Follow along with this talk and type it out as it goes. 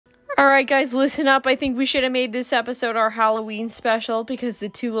Alright guys, listen up. I think we should have made this episode our Halloween special because the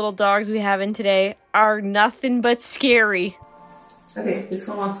two little dogs we have in today are nothing but scary. Okay, this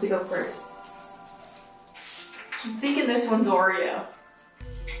one wants to go first. I'm thinking this one's Oreo.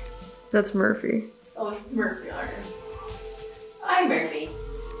 That's Murphy. Oh, it's Murphy, alright. Hi, Murphy.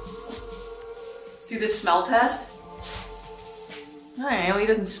 Let's do this smell test. Alright, well, he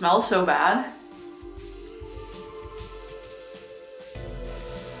doesn't smell so bad.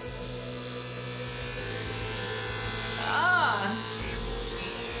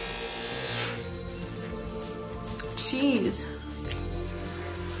 Jeez.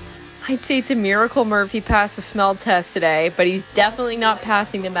 I'd say it's a miracle Murphy passed the smell test today, but he's definitely not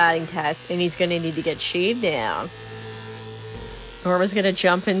passing the matting test, and he's going to need to get shaved down. Norma's going to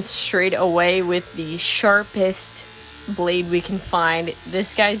jump in straight away with the sharpest blade we can find.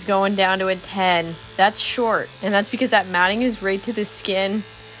 This guy's going down to a 10. That's short, and that's because that matting is right to the skin,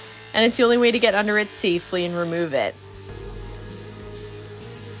 and it's the only way to get under it safely and remove it.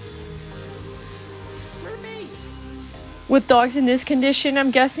 With dogs in this condition,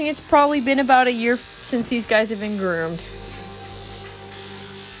 I'm guessing it's probably been about a year since these guys have been groomed.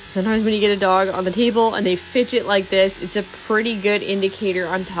 Sometimes when you get a dog on the table and they fidget like this, it's a pretty good indicator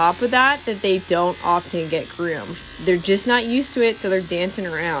on top of that they don't often get groomed. They're just not used to it, so they're dancing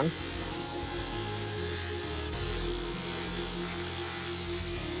around.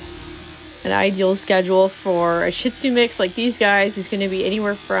 An ideal schedule for a Shihtzu mix like these guys is going to be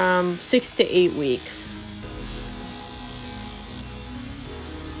anywhere from 6 to 8 weeks.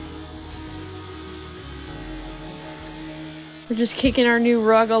 We're just kicking our new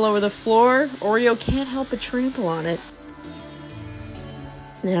rug all over the floor. Oreo can't help but trample on it.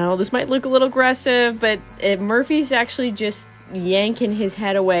 Now, this might look a little aggressive, but if Murphy's actually just yanking his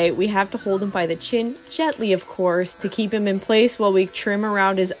head away, we have to hold him by the chin, gently of course, to keep him in place while we trim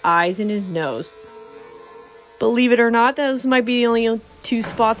around his eyes and his nose. Believe it or not, those might be the only 2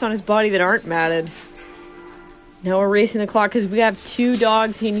 spots on his body that aren't matted. Now we're racing the clock because we have 2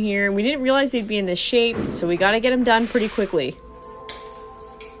 dogs in here. We didn't realize they'd be in this shape, so we got to get them done pretty quickly.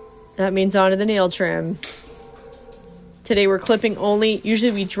 That means on to the nail trim. Today we're clipping only.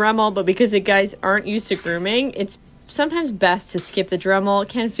 Usually we Dremel, but because the guys aren't used to grooming, it's sometimes best to skip the Dremel. It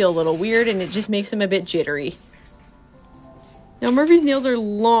can feel a little weird and it just makes them a bit jittery. Now Murphy's nails are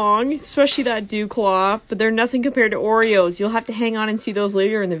long, especially that dew claw, but they're nothing compared to Oreo's. You'll have to hang on and see those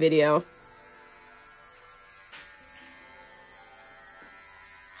later in the video.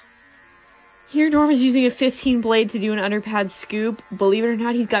 Here, Norma's using a 15 blade to do an underpad scoop. Believe it or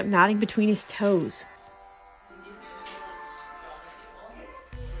not, he's got matting between his toes.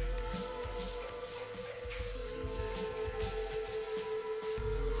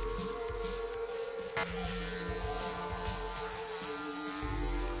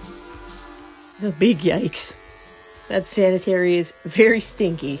 The big yikes. That sanitary is very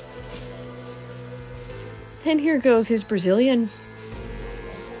stinky. And here goes his Brazilian.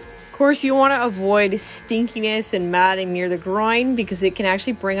 Of course, you want to avoid stinkiness and matting near the groin because it can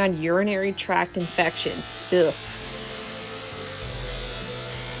actually bring on urinary tract infections. Ugh.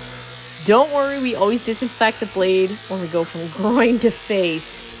 Don't worry, we always disinfect the blade when we go from groin to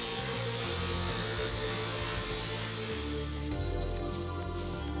face.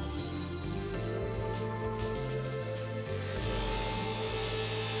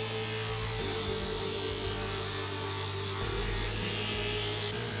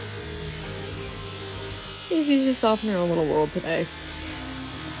 She's just off in her own little world today.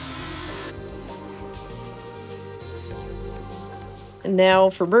 And now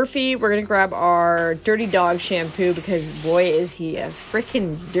for Murphy, we're going to grab our dirty dog shampoo because boy is he a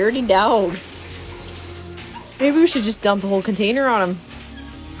freaking dirty dog. Maybe we should just dump a whole container on him.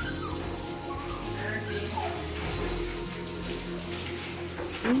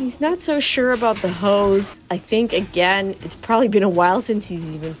 He's not so sure about the hose. I think, again, it's probably been a while since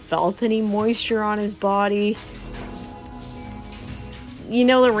he's even felt any moisture on his body. You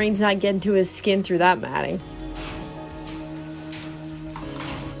know the rain's not getting to his skin through that matting.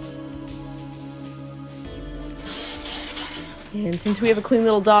 And since we have a clean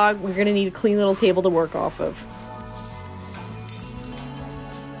little dog, we're going to need a clean little table to work off of.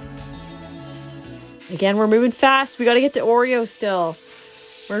 Again, we're moving fast. We got to get to Oreo still.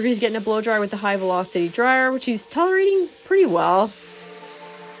 Murphy's getting a blow dryer with the high velocity dryer, which he's tolerating pretty well.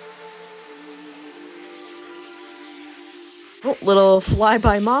 Oh, little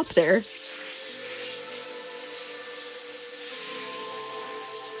flyby mop there.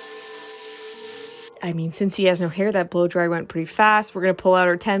 I mean, since he has no hair, that blow dry went pretty fast. We're going to pull out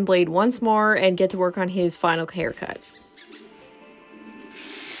our 10 blade once more and get to work on his final haircut.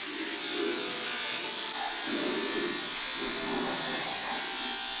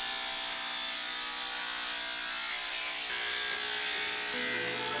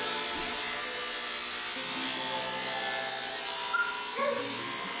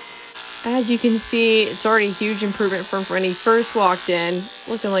 As you can see, it's already a huge improvement from when he first walked in,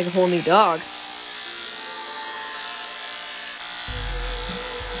 looking like a whole new dog.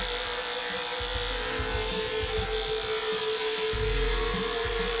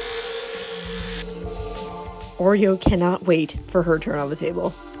 Oreo cannot wait for her turn on the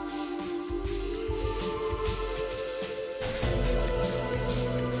table.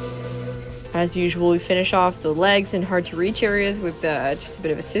 As usual, we finish off the legs and hard to reach areas with just a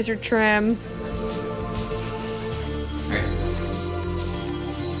bit of a scissor trim.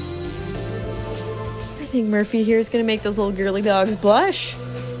 I think Murphy here is going to make those little girly dogs blush.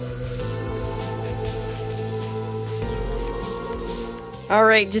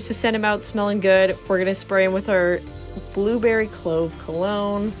 Alright, just to send him out smelling good, we're going to spray him with our blueberry clove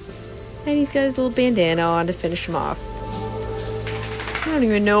cologne. And he's got his little bandana on to finish him off. I don't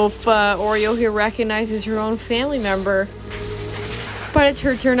even know if Oreo here recognizes her own family member. But it's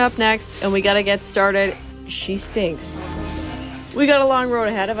her turn up next, and we gotta get started. She stinks. We got a long road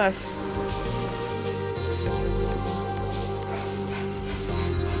ahead of us.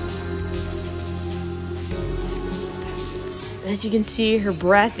 As you can see, her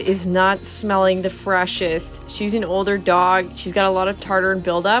breath is not smelling the freshest. She's an older dog. She's got a lot of tartar and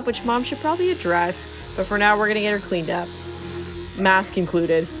buildup, which mom should probably address. But for now, we're gonna get her cleaned up. Mask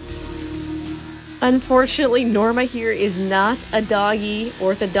included. Unfortunately, Norma here is not a doggy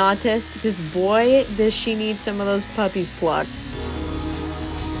orthodontist because boy, does she need some of those puppies plucked.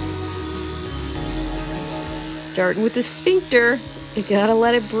 Starting with the sphincter, you gotta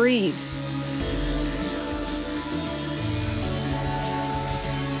let it breathe.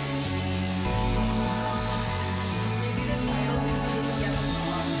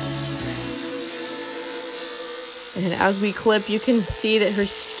 And as we clip, you can see that her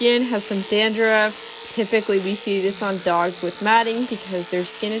skin has some dandruff. Typically, we see this on dogs with matting because their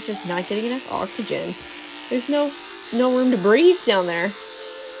skin is just not getting enough oxygen. There's no room to breathe down there.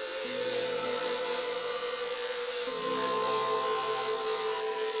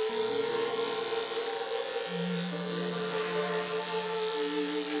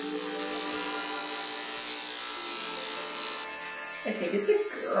 I think it's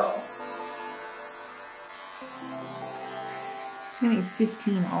a girl. Getting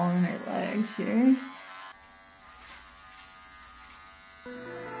 15 all in her legs here.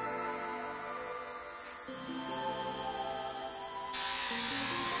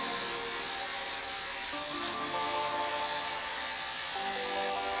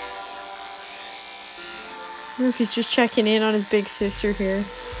 Murphy's just checking in on his big sister here.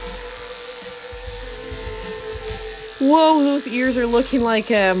 Whoa, those ears are looking like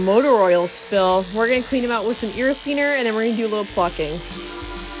a motor oil spill. We're gonna clean them out with some ear cleaner and then we're gonna do a little plucking.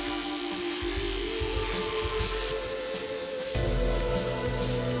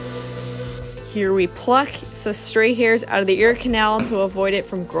 Here we pluck some stray hairs out of the ear canal to avoid it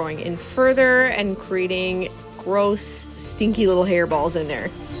from growing in further and creating gross, stinky little hairballs in there.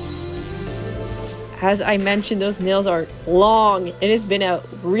 As I mentioned, those nails are long. It has been a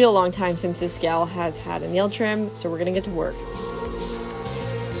real long time since this gal has had a nail trim, so we're gonna get to work.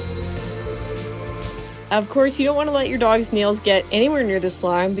 Of course, you don't want to let your dog's nails get anywhere near the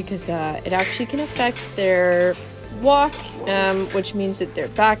slime because it actually can affect their walk, which means that their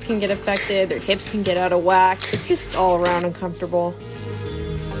back can get affected, their hips can get out of whack. It's just all around uncomfortable.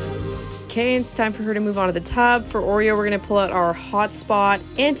 Okay, it's time for her to move on to the tub. For Oreo, we're going to pull out our Hot Spot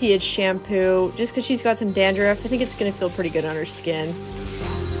Anti-Itch Shampoo. Just because she's got some dandruff, I think it's going to feel pretty good on her skin.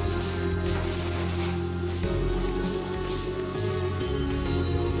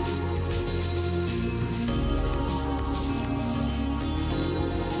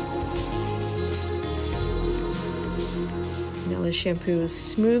 Now the shampoo is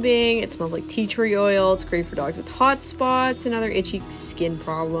smoothing. It smells like tea tree oil. It's great for dogs with hot spots and other itchy skin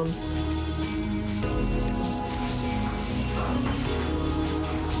problems.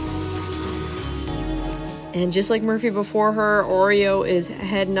 And just like Murphy before her, Oreo is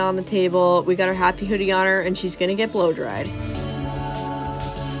heading on the table. We got our happy hoodie on her and she's gonna get blow dried. You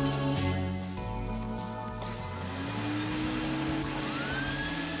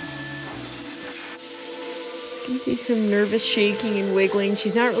can see some nervous shaking and wiggling.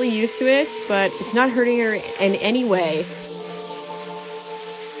 She's not really used to this, but it's not hurting her in any way.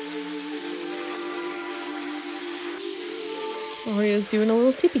 Oreo's doing a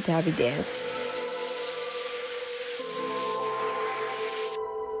little tippy-tappy dance.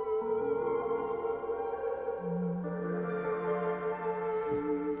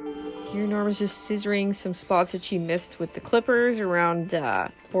 Here Norma's just scissoring some spots that she missed with the clippers around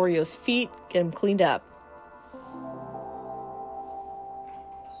Oreo's feet. Get them cleaned up.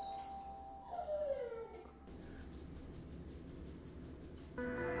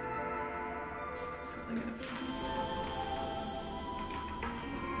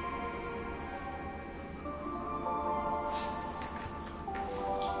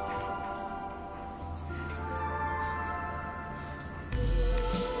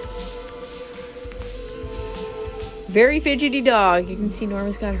 Very fidgety dog. You can see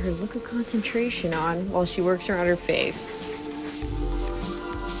Norma's got her look of concentration on while she works around her face.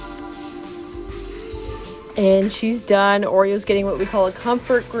 And she's done. Oreo's getting what we call a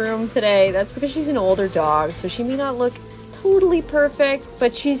comfort groom today. That's because she's an older dog, so she may not look totally perfect,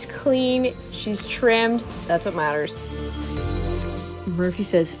 but she's clean, she's trimmed. That's what matters. Murphy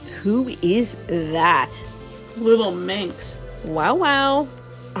says, "Who is that?" Little Minx. Wow, wow.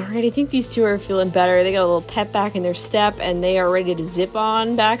 All right, I think these two are feeling better. They got a little pep back in their step, and they are ready to zip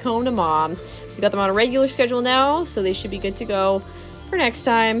on back home to mom. We got them on a regular schedule now, so they should be good to go for next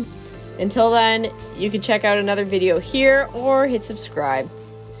time. Until then, you can check out another video here or hit subscribe.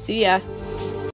 See ya.